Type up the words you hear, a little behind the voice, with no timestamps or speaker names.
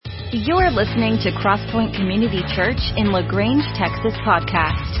You're listening to Crosspoint Community Church in Grange, Texas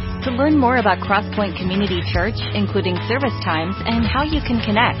podcast. To learn more about Crosspoint Community Church, including service times and how you can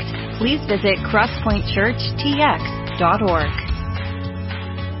connect, please visit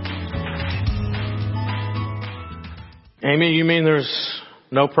crosspointchurchtx.org. Amy, you mean there's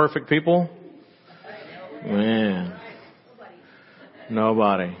no perfect people? Man.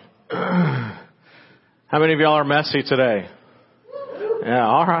 Nobody. How many of y'all are messy today? Yeah,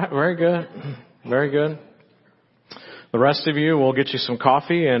 all right. Very good. Very good. The rest of you, we'll get you some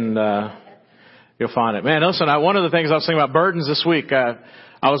coffee and you'll find it. Man, listen, one of the things I was thinking about burdens this week, I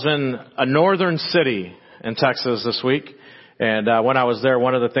was in a northern city in Texas this week. And when I was there,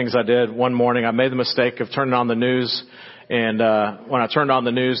 one of the things I did one morning, I made the mistake of turning on the news. And when I turned on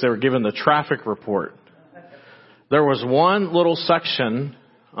the news, they were giving the traffic report. There was one little section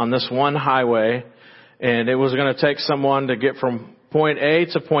on this one highway, and it was going to take someone to get from point A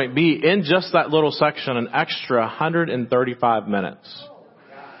to point B in just that little section an extra 135 minutes.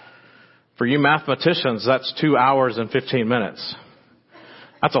 For you mathematicians, that's 2 hours and 15 minutes.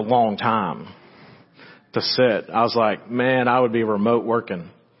 That's a long time to sit. I was like, man, I would be remote working.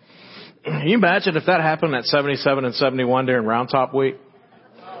 Can you imagine if that happened at 77 and 71 during Round Top week?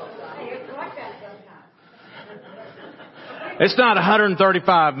 It's not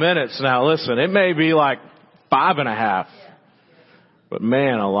 135 minutes now. Listen, it may be like 5.5. But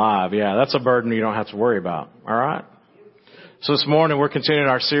man alive, yeah, that's a burden you don't have to worry about. All right? So this morning we're continuing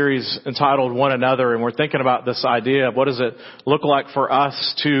our series entitled One Another, and we're thinking about this idea of what does it look like for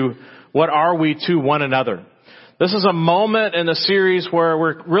us what are we to one another? This is a moment in the series where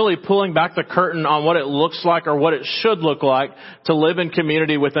we're really pulling back the curtain on what it looks like or what it should look like to live in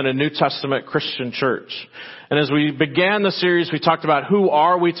community within a New Testament Christian church. And as we began the series, we talked about who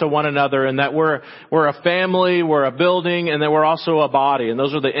are we to one another, and that we're a family, we're a building, and that we're also a body. And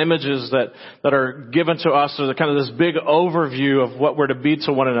those are the images that are given to us, or the kind of this big overview of what we're to be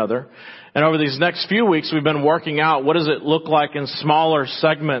to one another. And over these next few weeks, we've been working out what does it look like in smaller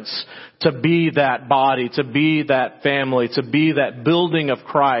segments to be that body, to be that family, to be that building of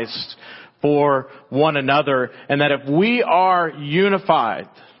Christ for one another. And that if we are unified,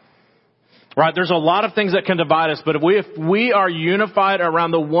 right, there's a lot of things that can divide us, but if we are unified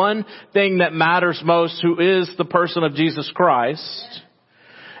around the one thing that matters most, who is the person of Jesus Christ,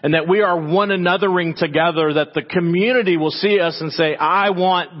 and that we are one anothering together, that the community will see us and say, I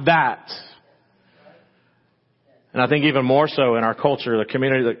want that. And I think even more so in our culture, the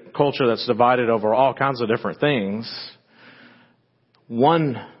culture that's divided over all kinds of different things,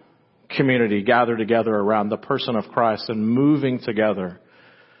 one community gathered together around the person of Christ and moving together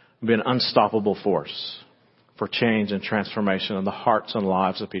would be an unstoppable force for change and transformation in the hearts and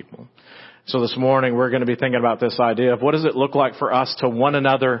lives of people. So this morning we're going to be thinking about this idea of what does it look like for us to one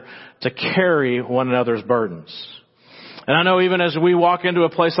another, to carry one another's burdens. And I know even as we walk into a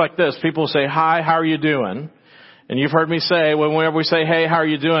place like this, people say, hi, how are you doing? And you've heard me say, whenever we say, hey, how are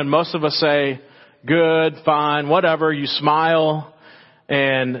you doing? Most of us say, good, fine, whatever. You smile.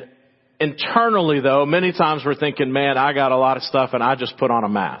 And internally though, many times we're thinking, man, I got a lot of stuff and I just put on a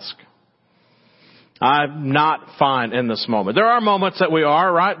mask. I'm not fine in this moment. There are moments that we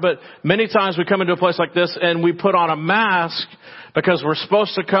are, right? But many times we come into a place like this and we put on a mask because we're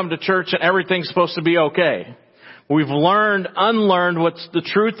supposed to come to church and everything's supposed to be okay. We've unlearned what the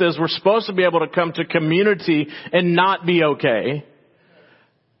truth is. We're supposed to be able to come to community and not be okay.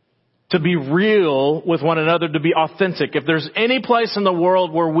 To be real with one another, to be authentic. If there's any place in the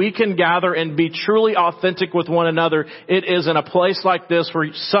world where we can gather and be truly authentic with one another, it is in a place like this where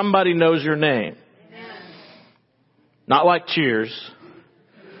somebody knows your name. Not like Cheers.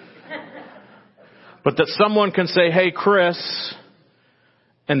 But that someone can say, hey, Chris,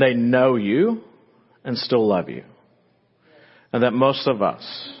 and they know you and still love you. And that most of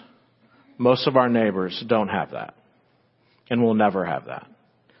our neighbors don't have that. And will never have that.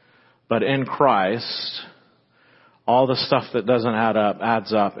 But in Christ, all the stuff that doesn't add up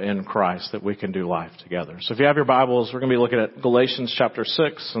adds up in Christ, that we can do life together. So if you have your Bibles, we're going to be looking at Galatians chapter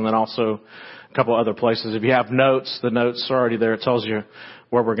 6 and then also a couple other places. If you have notes, the notes are already there. It tells you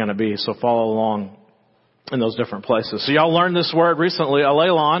where we're going to be. So follow along in those different places. So y'all learned this word recently,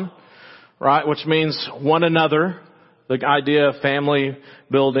 alelon, right? Which means one another. The idea of family,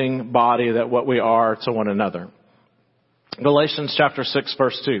 building, body, that what we are to one another. Galatians chapter 6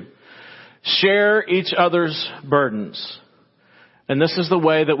 verse 2. Share each other's burdens. And this is the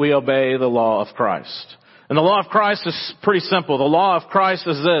way that we obey the law of Christ. And the law of Christ is pretty simple. The law of Christ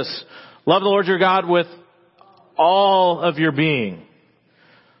is this. Love the Lord your God with all of your being.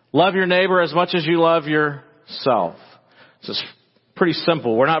 Love your neighbor as much as you love yourself. This is pretty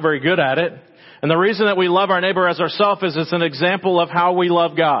simple. We're not very good at it. And the reason that we love our neighbor as ourselves is it's an example of how we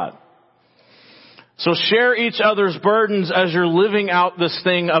love God. So share each other's burdens as you're living out this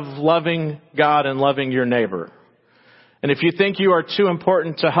thing of loving God and loving your neighbor. And if you think you are too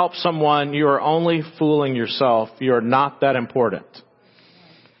important to help someone, you are only fooling yourself. You are not that important.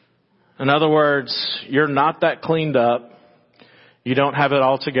 In other words, you're not that cleaned up. You don't have it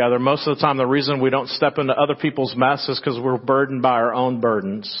all together. Most of the time, the reason we don't step into other people's mess is because we're burdened by our own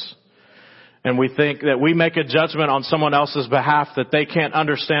burdens. And we think that we make a judgment on someone else's behalf that they can't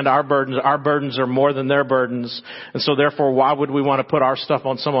understand our burdens. Our burdens are more than their burdens. And so therefore, why would we want to put our stuff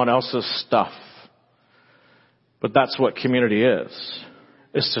on someone else's stuff? But that's what community is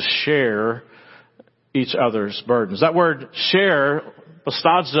to share each other's burdens. That word share,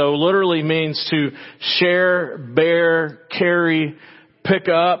 bastazo, literally means to share, bear, carry, pick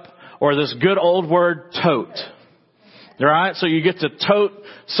up, or this good old word, tote. Alright? So you get to tote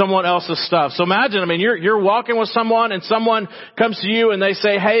someone else's stuff. So imagine, you're walking with someone and someone comes to you and they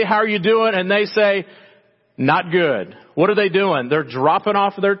say, hey, how are you doing? And they say, not good. What are they doing? They're dropping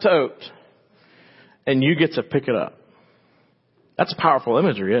off their tote. And you get to pick it up. That's powerful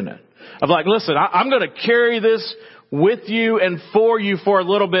imagery, isn't it? Of like, listen, I'm going to carry this with you and for you for a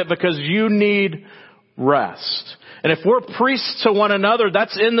little bit because you need rest. And if we're priests to one another,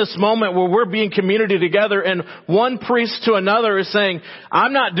 that's in this moment where we're being community together and one priest to another is saying,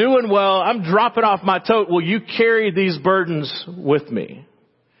 I'm not doing well. I'm dropping off my tote. Will you carry these burdens with me?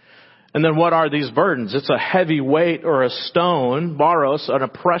 And then what are these burdens? It's a heavy weight or a stone, baros, an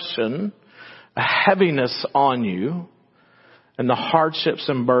oppression, a heaviness on you, and the hardships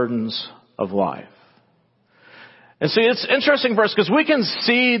and burdens of life. And see, it's interesting for us because we can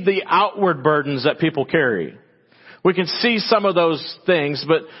see the outward burdens that people carry. We can see some of those things,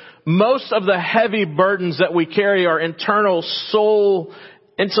 but most of the heavy burdens that we carry are internal, soul,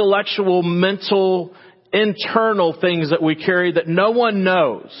 intellectual, mental, internal things that we carry that no one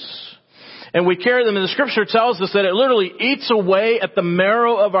knows. And we carry them, and the scripture tells us that it literally eats away at the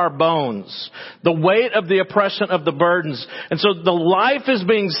marrow of our bones, the weight of the oppression of the burdens. And so the life is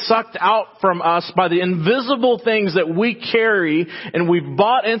being sucked out from us by the invisible things that we carry, and we've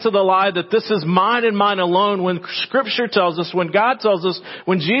bought into the lie that this is mine and mine alone, when scripture tells us, when God tells us,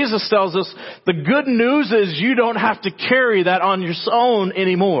 when Jesus tells us, the good news is you don't have to carry that on your own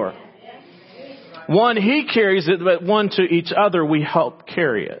anymore. One, He carries it, but one, to each other we help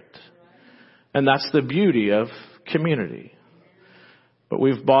carry it. And that's the beauty of community. But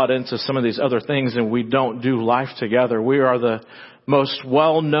we've bought into some of these other things and we don't do life together. We are the most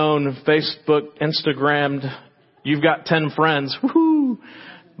well-known Facebook, Instagrammed, you've got 10 friends, woohoo,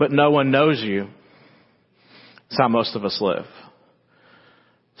 but no one knows you. That's how most of us live.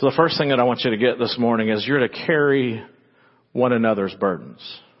 So the first thing that I want you to get this morning is you're to carry one another's burdens.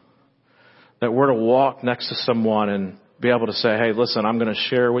 That we're to walk next to someone and be able to say, hey, listen, I'm going to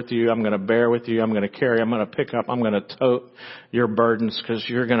share with you. I'm going to bear with you. I'm going to carry. I'm going to pick up. I'm going to tote your burdens because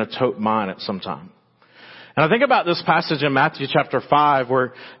you're going to tote mine at some time. And I think about this passage in Matthew chapter 5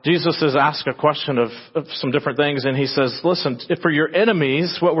 where Jesus is asked a question of some different things. And He says, listen, if for your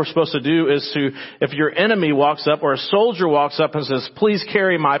enemies, what we're supposed to do is if your enemy walks up or a soldier walks up and says, please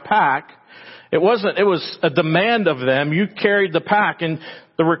carry my pack. It was a demand of them. You carried the pack, and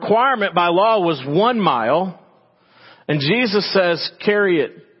the requirement by law was 1 mile. And Jesus says, carry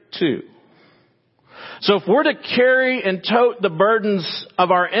it 2. So if we're to carry and tote the burdens of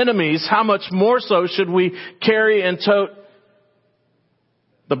our enemies, how much more so should we carry and tote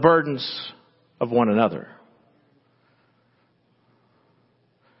the burdens of one another?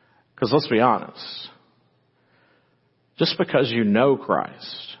 Because let's be honest. Just because you know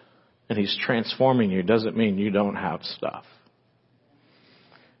Christ and He's transforming you doesn't mean you don't have stuff.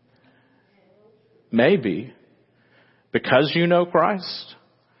 Maybe because you know Christ,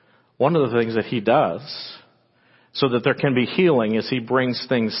 one of the things that He does so that there can be healing is He brings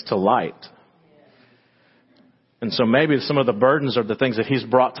things to light. And so maybe some of the burdens are the things that He's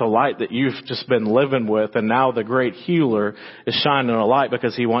brought to light that you've just been living with, and now the great healer is shining a light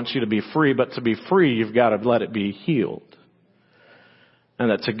because He wants you to be free. But to be free, you've got to let it be healed.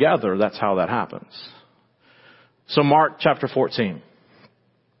 And that together, that's how that happens. So Mark chapter 14.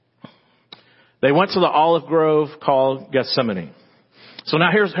 They went to the olive grove called Gethsemane. So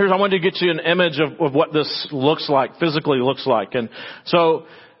now here's I wanted to get you an image of what this looks like, physically looks like. And so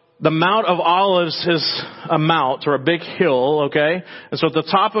the Mount of Olives is a mount or a big hill, okay? And so at the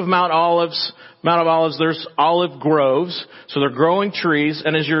top of Mount of Olives, there's olive groves. So they're growing trees.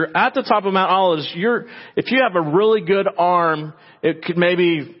 And as you're at the top of Mount Olives, if you have a really good arm, it could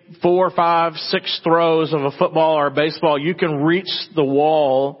maybe 4, 5, 6 throws of a football or a baseball, you can reach the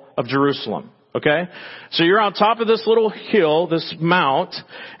wall of Jerusalem. Okay? So you're on top of this little hill, this mount,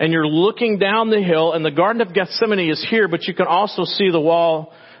 and you're looking down the hill, and the Garden of Gethsemane is here, but you can also see the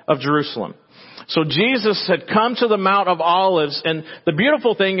wall of Jerusalem. So Jesus had come to the Mount of Olives, and the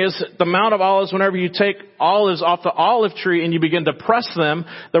beautiful thing is the Mount of Olives, whenever you take olives off the olive tree and you begin to press them,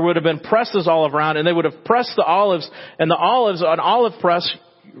 there would have been presses all around, and they would have pressed the olives, and the olives, an olive press,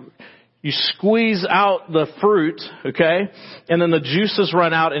 you squeeze out the fruit, okay? And then the juices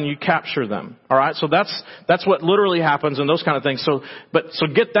run out and you capture them. All right? So that's what literally happens in those kind of things. So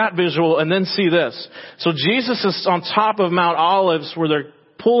get that visual and then see this. So Jesus is on top of Mount Olives where they're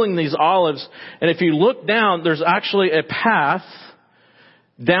pulling these olives. And if you look down, there's actually a path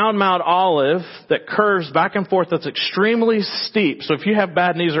down Mount Olive that curves back and forth that's extremely steep. So if you have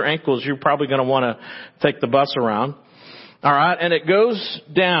bad knees or ankles, you're probably going to want to take the bus around. All right, and it goes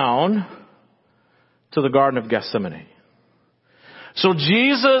down to the Garden of Gethsemane. So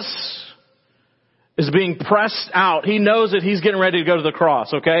Jesus is being pressed out. He knows that he's getting ready to go to the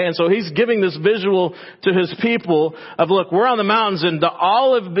cross, okay? And so he's giving this visual to his people of, look, we're on the mountains and the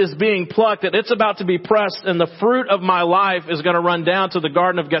olive is being plucked and it's about to be pressed and the fruit of my life is going to run down to the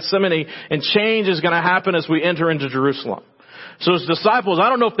Garden of Gethsemane and change is going to happen as we enter into Jerusalem. So his disciples, I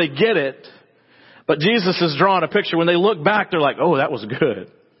don't know if they get it, but Jesus is drawing a picture. When they look back, they're like, oh, that was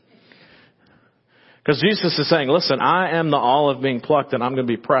good. Because Jesus is saying, listen, I am the olive being plucked and I'm going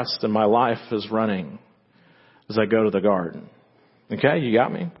to be pressed and my life is running as I go to the garden. Okay, you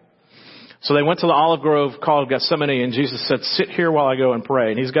got me? So they went to the olive grove called Gethsemane and Jesus said, sit here while I go and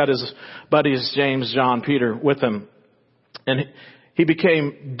pray. And he's got his buddies, James, John, Peter, with him. And he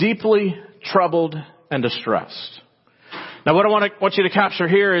became deeply troubled and distressed. Now what I want you to capture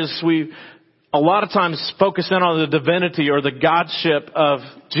here is we a lot of times focus in on the divinity or the godship of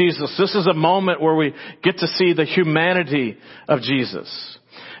Jesus. This is a moment where we get to see the humanity of Jesus.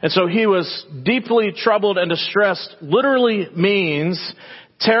 And so he was deeply troubled and distressed literally means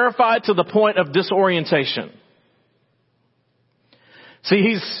terrified to the point of disorientation. See,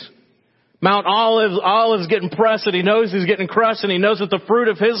 he's Mount Olive's getting pressed and he knows he's getting crushed and he knows that the fruit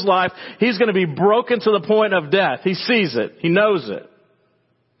of his life, he's going to be broken to the point of death. He sees it. He knows it.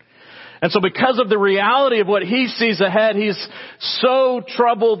 And so because of the reality of what he sees ahead, he's so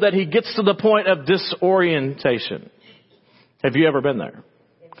troubled that he gets to the point of disorientation. Have you ever been there?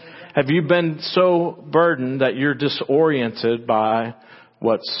 Have you been so burdened that you're disoriented by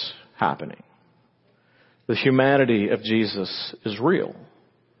what's happening? The humanity of Jesus is real.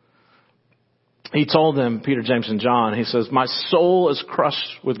 He told them, Peter, James, and John, he says, my soul is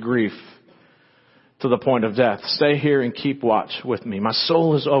crushed with grief to the point of death. Stay here and keep watch with me. My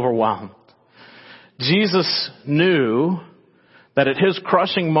soul is overwhelmed. Jesus knew that at his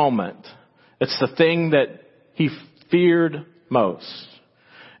crushing moment, it's the thing that he feared most.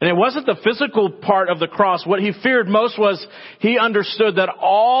 And it wasn't the physical part of the cross. What he feared most was he understood that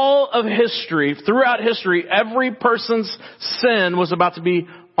all of history, throughout history, every person's sin was about to be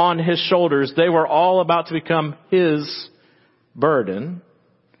on his shoulders. They were all about to become his burden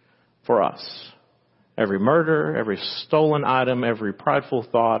for us. Every murder, every stolen item, every prideful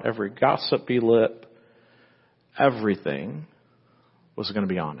thought, every gossipy lip, everything was going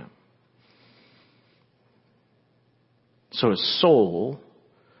to be on him. So his soul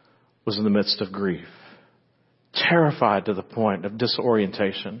was in the midst of grief, terrified to the point of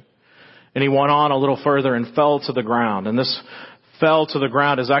disorientation. And he went on a little further and fell to the ground. And this fell to the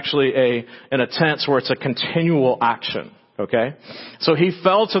ground is actually in a tense where it's a continual action. Okay? So he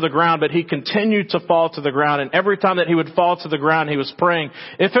fell to the ground, but he continued to fall to the ground. And every time that he would fall to the ground, he was praying,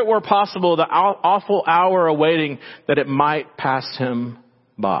 if it were possible, the awful hour awaiting that it might pass him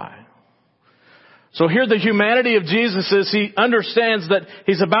by. So here the humanity of Jesus is he understands that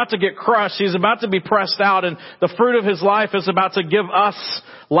he's about to get crushed. He's about to be pressed out and the fruit of his life is about to give us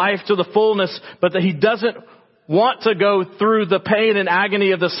life to the fullness, but that he doesn't want to go through the pain and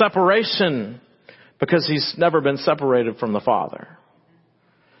agony of the separation because he's never been separated from the Father.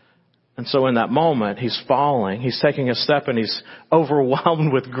 And so in that moment, he's falling, he's taking a step and he's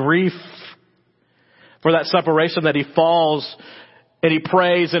overwhelmed with grief for that separation that he falls. And he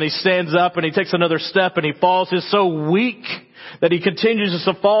prays and he stands up and he takes another step and he falls. He's so weak that he continues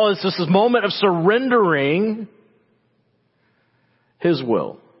to fall. It's just this moment of surrendering his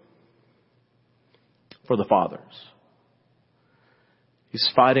will for the Father's. He's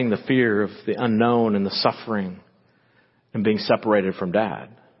fighting the fear of the unknown and the suffering and being separated from Dad.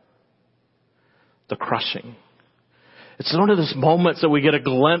 The crushing. It's one of those moments that we get a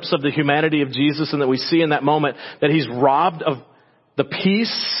glimpse of the humanity of Jesus, and that we see in that moment that He's robbed of the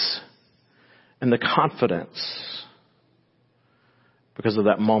peace and the confidence because of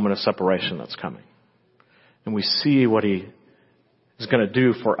that moment of separation that's coming. And we see what He is going to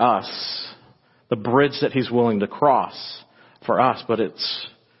do for us, the bridge that He's willing to cross for us, but it's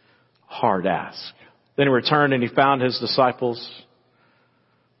a hard ask. Then He returned and He found His disciples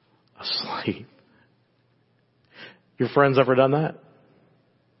asleep. Your friends ever done that?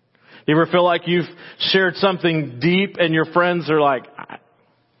 You ever feel like you've shared something deep and your friends are like,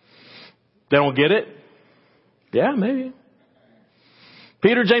 they don't get it? Yeah, maybe.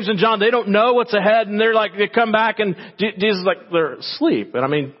 Peter, James, and John, they don't know what's ahead, and they're like, they come back and Jesus is like, they're asleep. And I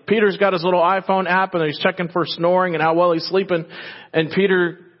mean, Peter's got his little iPhone app and he's checking for snoring and how well he's sleeping. And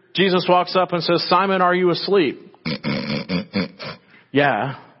Jesus walks up and says, Simon, are you asleep?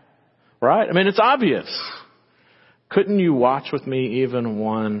 Yeah. Right? I mean, it's obvious. Couldn't you watch with me even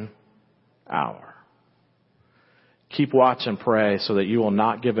 1 hour? Keep watch and pray so that you will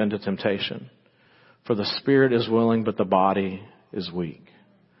not give in to temptation. For the spirit is willing, but the body is weak.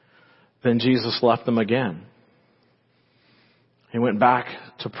 Then Jesus left them again. He went back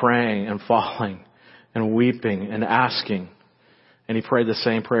to praying and falling and weeping and asking. And He prayed the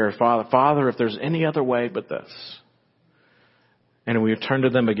same prayer. Father, if there's any other way but this. And when we returned to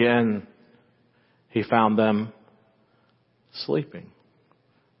them again, He found them sleeping.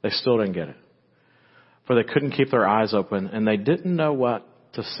 They still didn't get it. For they couldn't keep their eyes open and they didn't know what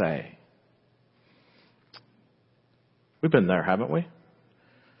to say. We've been there, haven't we?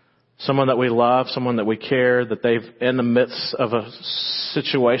 Someone that we love, someone that we care, that they've in the midst of a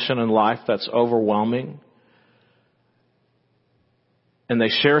situation in life that's overwhelming. And they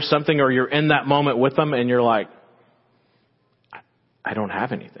share something, or you're in that moment with them and you're like, I don't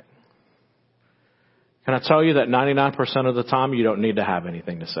have anything. Can I tell you that 99% of the time you don't need to have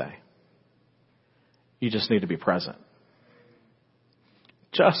anything to say. You just need to be present.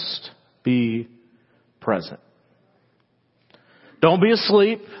 Just be present. Don't be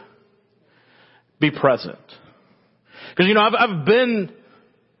asleep. Be present. Because, I've been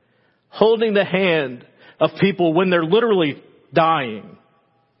holding the hand of people when they're literally dying.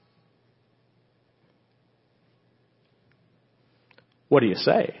 What do you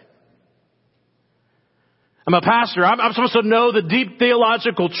say? I'm a pastor. I'm supposed to know the deep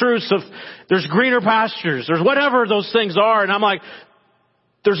theological truths of there's greener pastures, there's whatever those things are. And I'm like,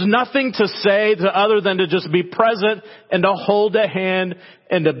 there's nothing to say other than to just be present and to hold a hand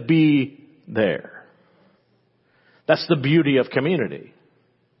and to be there. That's the beauty of community.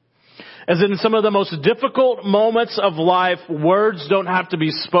 As in some of the most difficult moments of life, words don't have to be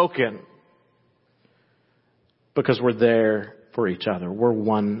spoken because we're there for each other. We're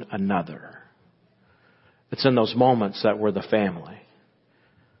one another. It's in those moments that we're the family.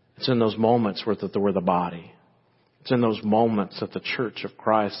 It's in those moments where we're the body. It's in those moments that the church of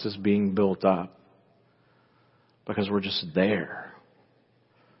Christ is being built up. Because we're just there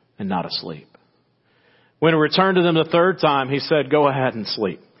and not asleep. When he returned to them the third time, He said, go ahead and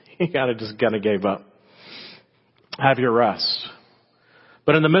sleep. He kind of gave up. Have your rest.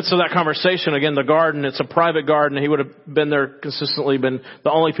 But in the midst of that conversation, again, the garden, it's a private garden. He would have been there consistently, been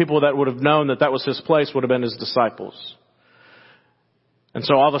the only people that would have known that was His place would have been His disciples. And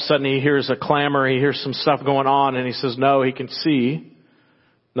so all of a sudden He hears a clamor, He hears some stuff going on, and He says, no, He can see.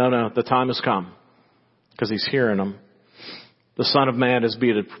 No, the time has come. Because He's hearing them. The Son of Man is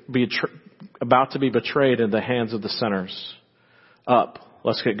about to be betrayed in the hands of the sinners. Up,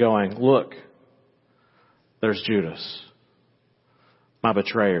 let's get going. Look, there's Judas. My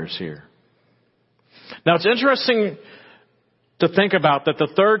betrayer's here. Now it's interesting to think about that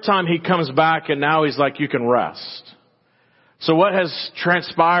the third time He comes back and now He's like, you can rest. So what has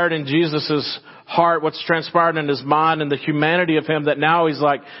transpired in Jesus' heart, what's transpired in His mind and the humanity of Him that now He's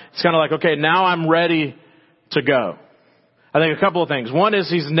like, it's kind of like, okay, now I'm ready to go. I think a couple of things. One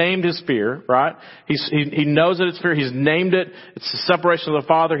is He's named His fear, right? He knows that it's fear. He's named it. It's the separation of the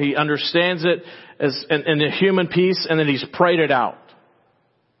Father. He understands it as in the human piece, and then He's prayed it out.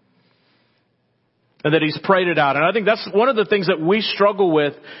 And that He's prayed it out. And I think that's one of the things that we struggle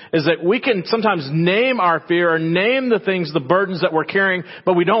with is that we can sometimes name our fear or name the things, the burdens that we're carrying,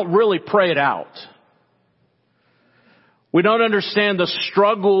 but we don't really pray it out. We don't understand the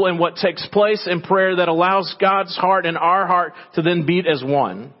struggle and what takes place in prayer that allows God's heart and our heart to then beat as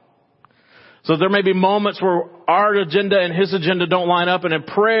one. So there may be moments where our agenda and his agenda don't line up. And in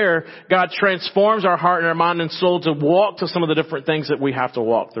prayer, God transforms our heart and our mind and soul to walk to some of the different things that we have to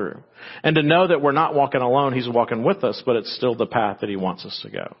walk through. And to know that we're not walking alone. He's walking with us, but it's still the path that he wants us to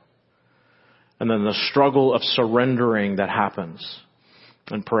go. And then the struggle of surrendering that happens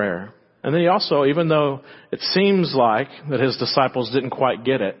in prayer. And then he also, even though it seems like that his disciples didn't quite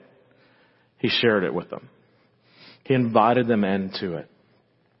get it, he shared it with them. He invited them into it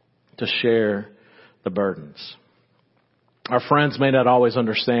to share the burdens. Our friends may not always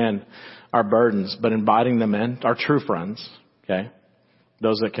understand our burdens, but inviting them in, our true friends, okay,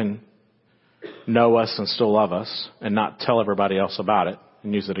 those that can know us and still love us and not tell everybody else about it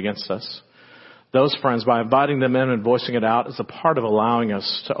and use it against us. Those friends, by inviting them in and voicing it out, is a part of allowing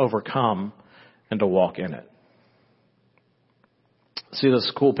us to overcome and to walk in it. See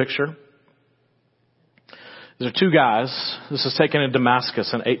this cool picture? There are two guys. This is taken in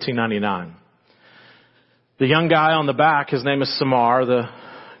Damascus in 1899. The young guy on the back, his name is Samar. The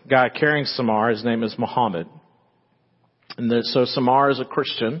guy carrying Samar, his name is Muhammad. And so Samar is a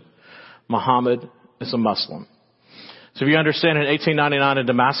Christian. Muhammad is a Muslim. So if you understand, in 1899 in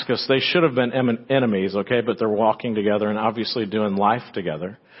Damascus, they should have been enemies, okay? But they're walking together and obviously doing life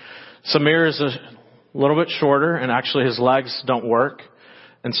together. Samir is a little bit shorter, and actually his legs don't work.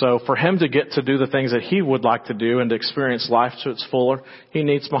 And so for him to get to do the things that he would like to do and to experience life to its fuller, he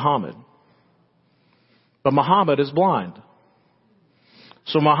needs Muhammad. But Muhammad is blind.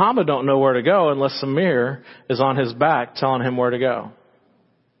 So Muhammad don't know where to go unless Samir is on his back telling him where to go.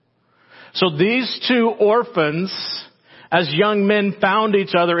 So these two orphans, as young men, found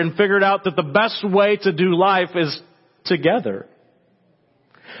each other and figured out that the best way to do life is together.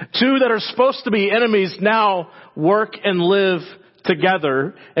 Two that are supposed to be enemies now work and live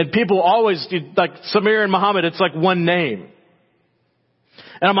together. And people always, like Samir and Muhammad, it's like one name.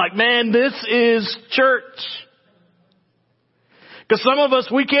 And I'm like, man, this is church. Because some of us,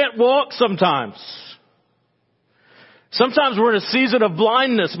 we can't walk sometimes. Sometimes we're in a season of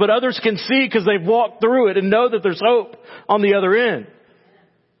blindness, but others can see because they've walked through it and know that there's hope on the other end.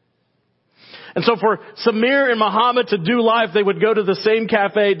 And so for Samir and Muhammad to do life, they would go to the same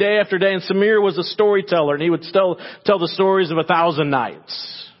cafe day after day. And Samir was a storyteller, and he would tell the stories of 1,000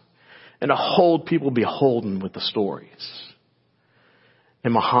 nights and to hold people beholden with the stories.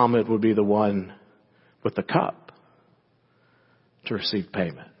 And Muhammad would be the one with the cup to receive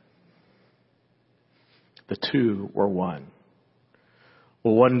payment. The two were one.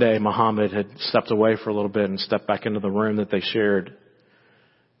 Well, one day Muhammad had stepped away for a little bit and stepped back into the room that they shared.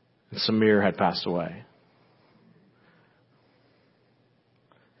 And Samir had passed away.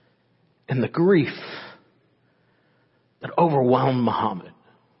 And the grief that overwhelmed Muhammad.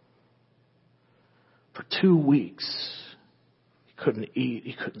 For 2 weeks, he couldn't eat,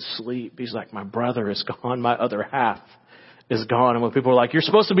 he couldn't sleep. He's like, my brother is gone, my other half is gone. And when people are like, you're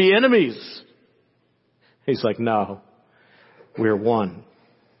supposed to be enemies, he's like, no, we're one.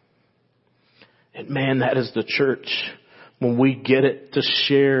 And man, that is the church. When we get it to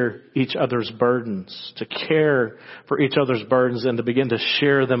share each other's burdens, to care for each other's burdens, and to begin to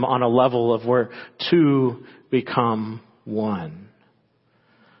share them on a level of where two become one.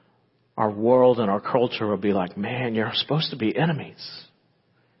 Our world and our culture will be like, man, you're supposed to be enemies.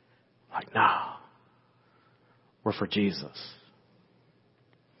 Like, no, we're for Jesus.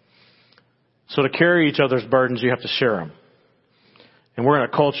 So to carry each other's burdens, you have to share them. And we're in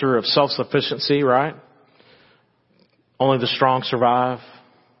a culture of self-sufficiency, right? Only the strong survive.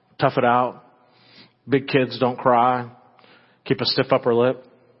 Tough it out. Big kids don't cry. Keep a stiff upper lip.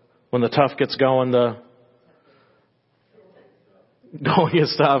 When the tough gets going, the going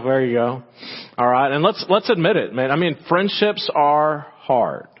gets tough. There you go. All right. And let's admit it, man. I mean, friendships are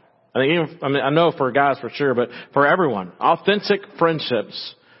hard. I know for guys for sure, but for everyone, authentic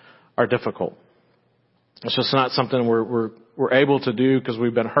friendships are difficult. It's just not something we're able to do because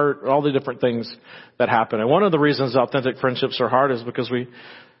we've been hurt, all the different things that happen. And one of the reasons authentic friendships are hard is because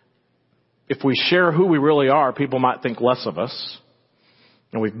if we share who we really are, people might think less of us.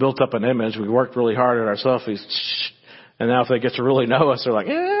 And we've built up an image. We worked really hard at our selfies. And now if they get to really know us, they're like,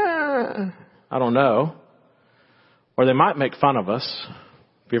 I don't know. Or they might make fun of us,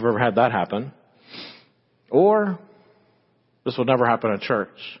 if you've ever had that happen. Or this would never happen at church.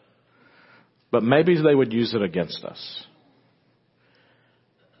 But maybe they would use it against us.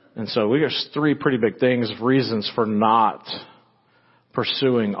 And so we have 3 pretty big things, reasons for not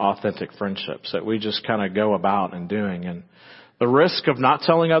pursuing authentic friendships that we just kind of go about and doing. And the risk of not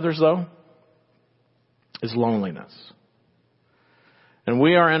telling others, though, is loneliness. And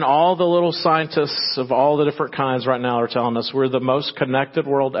we are in all the little scientists of all the different kinds right now are telling us we're the most connected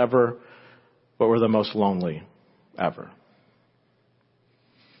world ever but we're the most lonely ever.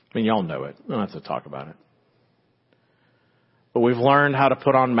 I mean, y'all know it. We don't have to talk about it. But we've learned how to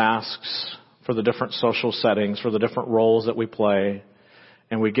put on masks for the different social settings, for the different roles that we play.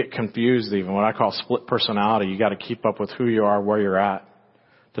 And we get confused even. What I call split personality. You got to keep up with who you are, where you're at,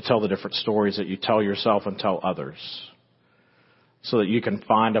 to tell the different stories that you tell yourself and tell others. So that you can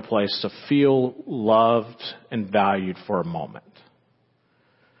find a place to feel loved and valued for a moment.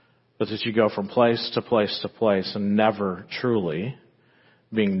 But that you go from place to place to place and never truly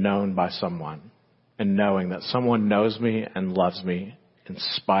being known by someone. And knowing that someone knows me and loves me in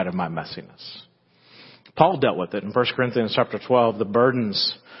spite of my messiness. Paul dealt with it in 1 Corinthians chapter 12, the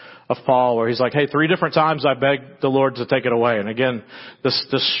burdens of Paul, where he's like, hey, 3 different times I begged the Lord to take it away. And again, this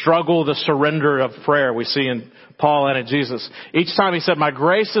struggle, the surrender of prayer we see in Paul and in Jesus. Each time he said, my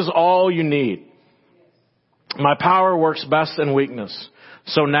grace is all you need. My power works best in weakness.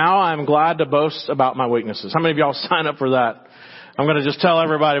 So now I'm glad to boast about my weaknesses. How many of y'all sign up for that? I'm going to just tell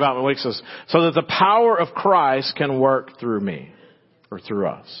everybody about my weaknesses so that the power of Christ can work through me or through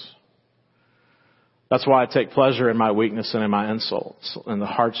us. That's why I take pleasure in my weakness and in my insults and the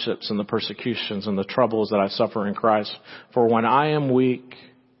hardships and the persecutions and the troubles that I suffer in Christ. For when I am weak,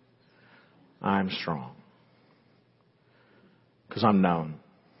 I am strong. Because I'm known.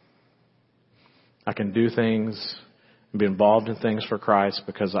 I can do things and be involved in things for Christ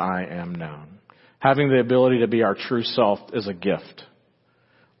because I am known. Having the ability to be our true self is a gift.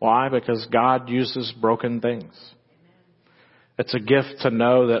 Why? Because God uses broken things. It's a gift to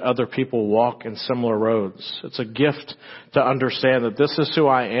know that other people walk in similar roads. It's a gift to understand that this is who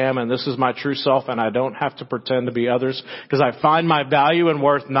I am and this is my true self and I don't have to pretend to be others because I find my value and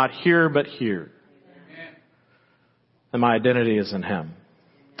worth not here but here. And my identity is in Him.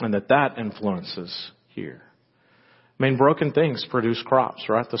 And that influences here. I mean, broken things produce crops,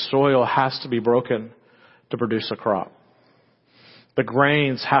 right? The soil has to be broken to produce a crop. The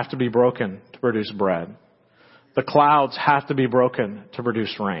grains have to be broken to produce bread. The clouds have to be broken to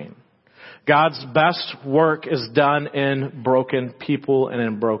produce rain. God's best work is done in broken people and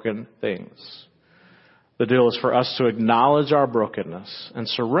in broken things. The deal is for us to acknowledge our brokenness and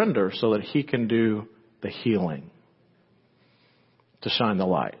surrender so that He can do the healing, to shine the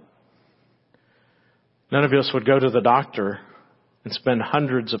light. None of us would go to the doctor and spend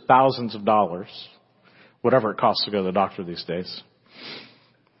hundreds of thousands of dollars, whatever it costs to go to the doctor these days.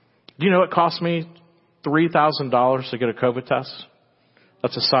 Do you know it cost me $3,000 to get a COVID test?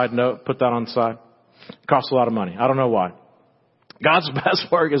 That's a side note. Put that on the side. It costs a lot of money. I don't know why. God's best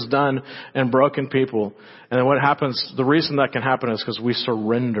work is done in broken people. And then what happens, the reason that can happen is because we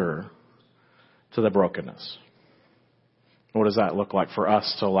surrender to the brokenness. What does that look like for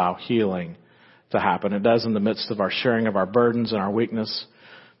us to allow healing to happen? It does in the midst of our sharing of our burdens and our weakness,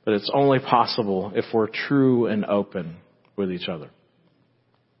 but it's only possible if we're true and open with each other.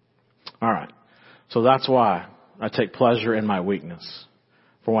 All right. So that's why I take pleasure in my weakness.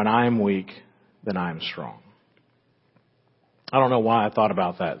 For when I am weak, then I am strong. I don't know why I thought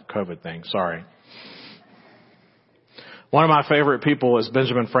about that COVID thing. Sorry. One of my favorite people is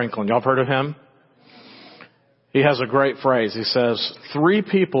Benjamin Franklin. Y'all have heard of him? He has a great phrase. He says, 3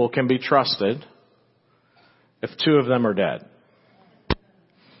 people can be trusted if 2 of them are dead.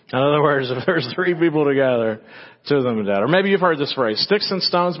 In other words, if there's 3 people together, 2 of them are dead. Or maybe you've heard this phrase, sticks and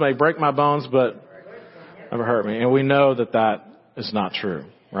stones may break my bones, but never hurt me. And we know that that is not true,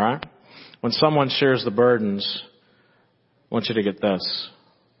 right? When someone shares the burdens, I want you to get this.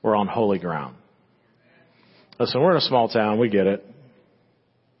 We're on holy ground. Listen, we're in a small town. We get it.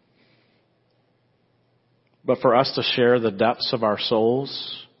 But for us to share the depths of our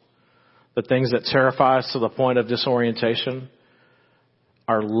souls, the things that terrify us to the point of disorientation,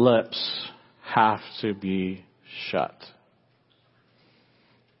 our lips have to be shut.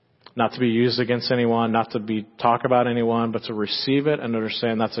 Not to be used against anyone, not to be talk about anyone, but to receive it and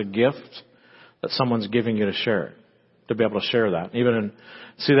understand that's a gift that someone's giving you to share it, to be able to share that.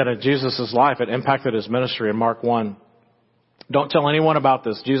 See that in Jesus' life, it impacted His ministry in Mark 1. Don't tell anyone about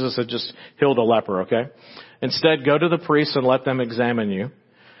this. Jesus had just healed a leper, okay? Instead, go to the priests and let them examine you.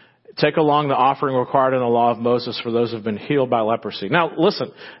 Take along the offering required in the law of Moses for those who have been healed by leprosy. Now,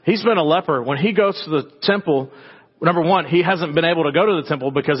 listen, he's been a leper. When he goes to the temple, number one, he hasn't been able to go to the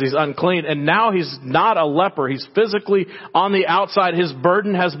temple because he's unclean. And now he's not a leper. He's physically on the outside. His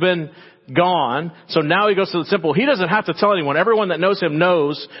burden has been gone. So now he goes to the temple. He doesn't have to tell anyone. Everyone that knows him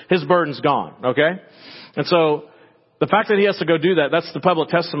knows his burden's gone, okay? And so the fact that he has to go do that, that's the public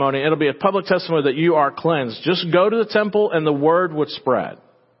testimony. It'll be a public testimony that you are cleansed. Just go to the temple and the word would spread.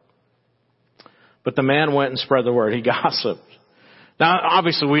 But the man went and spread the word. He gossiped. Now,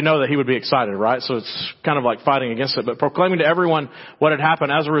 obviously, we know that he would be excited, right? So it's kind of like fighting against it. But proclaiming to everyone what had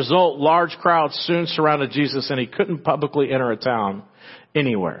happened. As a result, large crowds soon surrounded Jesus, and he couldn't publicly enter a town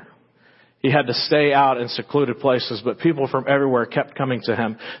anywhere. He had to stay out in secluded places, but people from everywhere kept coming to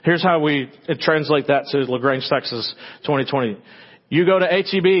him. Here's how we translate that to LaGrange, Texas, 2020. You go to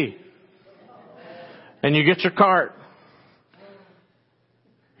H-E-B, and you get your cart,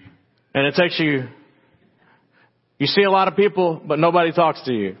 and it takes you... You see a lot of people, but nobody talks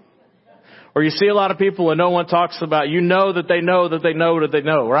to you. Or you see a lot of people and no one talks about, you know that they know that they know that they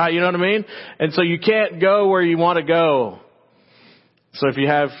know, right? You know what I mean? And so you can't go where you want to go. So if you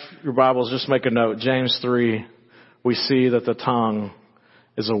have your Bibles, just make a note. James 3, we see that the tongue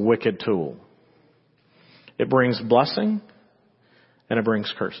is a wicked tool. It brings blessing and it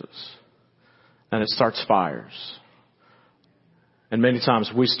brings curses. And it starts fires. And many times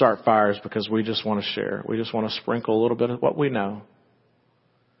we start fires because we just want to share. We just want to sprinkle a little bit of what we know.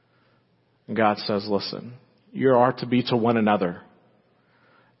 And God says, listen, you are to be to one another,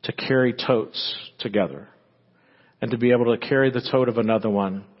 to carry totes together. And to be able to carry the tote of another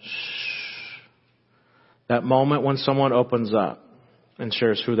one. Shh. That moment when someone opens up and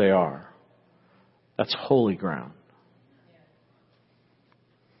shares who they are, that's holy ground.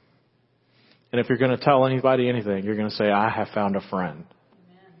 And if you're going to tell anybody anything, you're going to say, I have found a friend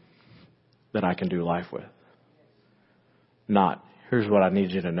that I can do life with. Not, here's what I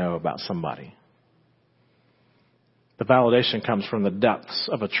need you to know about somebody. The validation comes from the depths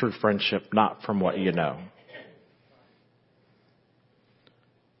of a true friendship, not from what you know.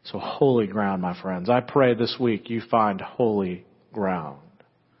 So holy ground, my friends. I pray this week you find holy ground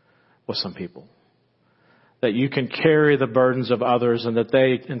with some people. That you can carry the burdens of others and that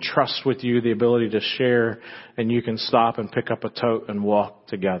they entrust with you the ability to share, and you can stop and pick up a tote and walk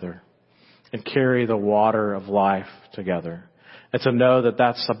together and carry the water of life together. And to know that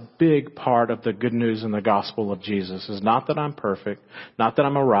that's a big part of the good news in the gospel of Jesus is not that I'm perfect, not that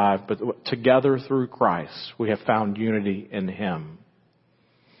I'm arrived, but together through Christ, we have found unity in Him.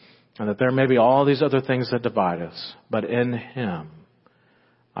 And that there may be all these other things that divide us, but in Him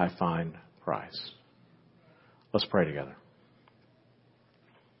I find Christ. Let's pray together.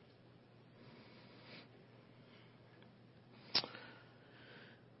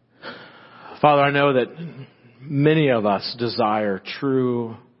 Father, I know that many of us desire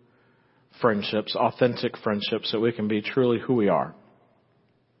true friendships, authentic friendships, that we can be truly who we are.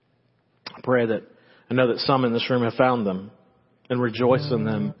 I know that some in this room have found them and rejoice in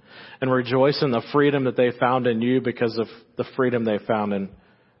them and rejoice in the freedom that they found in you because of the freedom they found in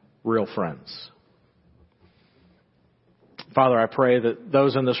real friends. Father, I pray that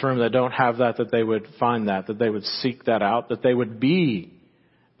those in this room that don't have that they would find that they would seek that out, that they would be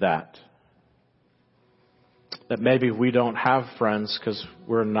that. That maybe we don't have friends because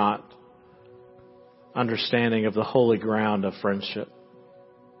we're not understanding of the holy ground of friendship.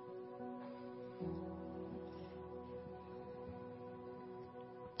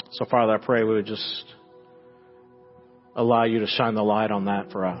 So, Father, I pray we would just allow you to shine the light on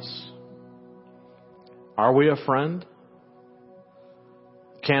that for us. Are we a friend?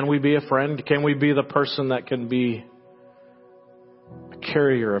 Can we be a friend? Can we be the person that can be a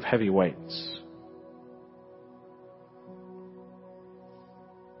carrier of heavy weights?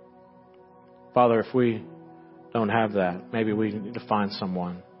 Father, if we don't have that, maybe we need to find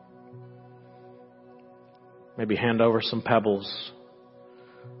someone. Maybe hand over some pebbles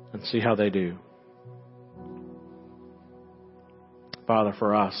and see how they do. Father,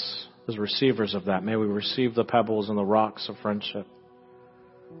 for us, as receivers of that, may we receive the pebbles and the rocks of friendship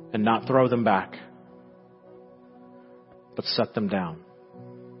and not throw them back, but set them down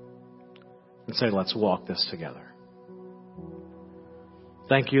and say, let's walk this together.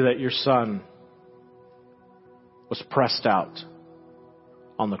 Thank you that your Son was pressed out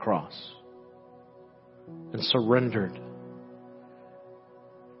on the cross and surrendered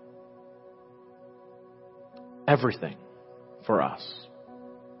everything for us.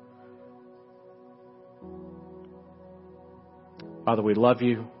 Father, we love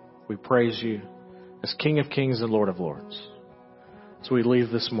you. We praise you as King of Kings and Lord of Lords. So we leave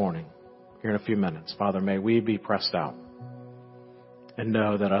this morning, here in a few minutes. Father, may we be pressed out and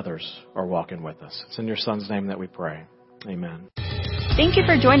know that others are walking with us. It's in your Son's name that we pray. Amen. Thank you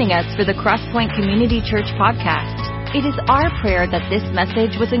for joining us for the Crosspoint Community Church podcast. It is our prayer that this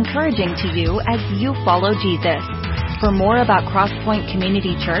message was encouraging to you as you follow Jesus. For more about Crosspoint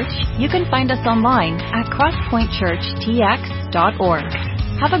Community Church, you can find us online at crosspointchurchtx.org.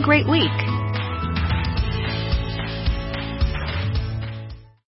 Have a great week.